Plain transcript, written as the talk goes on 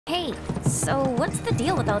Hey, so what's the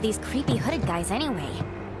deal with all these creepy hooded guys anyway?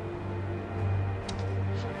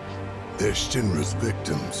 They're Shinra's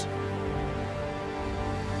victims.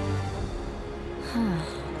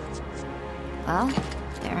 Well,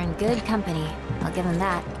 they're in good company. I'll give them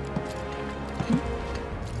that.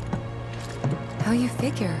 How you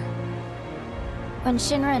figure? When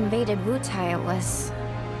Shinra invaded Wutai, it was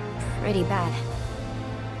pretty bad.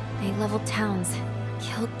 They leveled towns,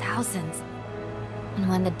 killed thousands. And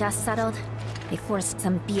when the dust settled, they forced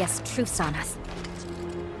some BS truce on us.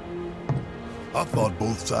 I thought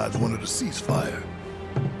both sides wanted a ceasefire.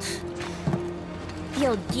 The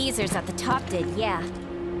old geezers at the top did, yeah.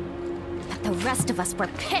 But the rest of us were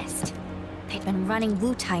pissed. They'd been running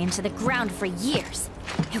Wutai into the ground for years.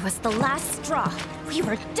 It was the last straw. We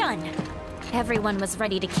were done. Everyone was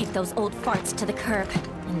ready to kick those old farts to the curb.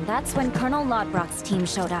 And that's when Colonel Lodbrok's team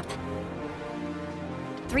showed up.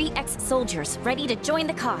 3 ex-soldiers ready to join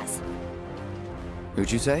the cause. Who'd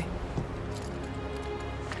you say?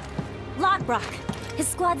 Lodbrok. His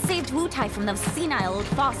squad saved Wutai from those senile old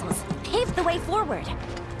fossils, paved the way forward.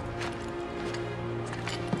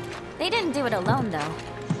 They didn't do it alone, though.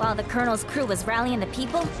 While the Colonel's crew was rallying the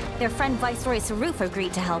people, their friend Viceroy Saruf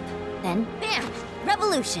agreed to help. Then, bam!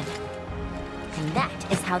 Revolution! And that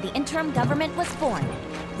is how the interim government was born.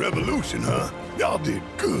 Revolution, huh? Y'all did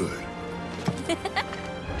good.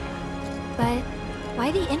 But why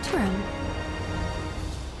the interim?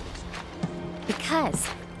 Because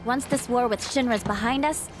once this war with Shinra's behind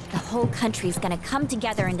us, the whole country's gonna come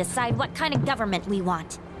together and decide what kind of government we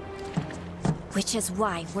want. Which is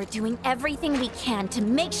why we're doing everything we can to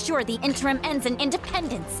make sure the interim ends in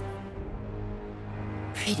independence.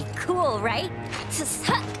 Pretty cool, right? Just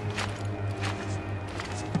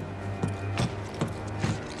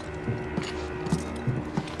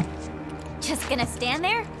gonna stand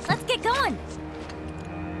there? Let's get going!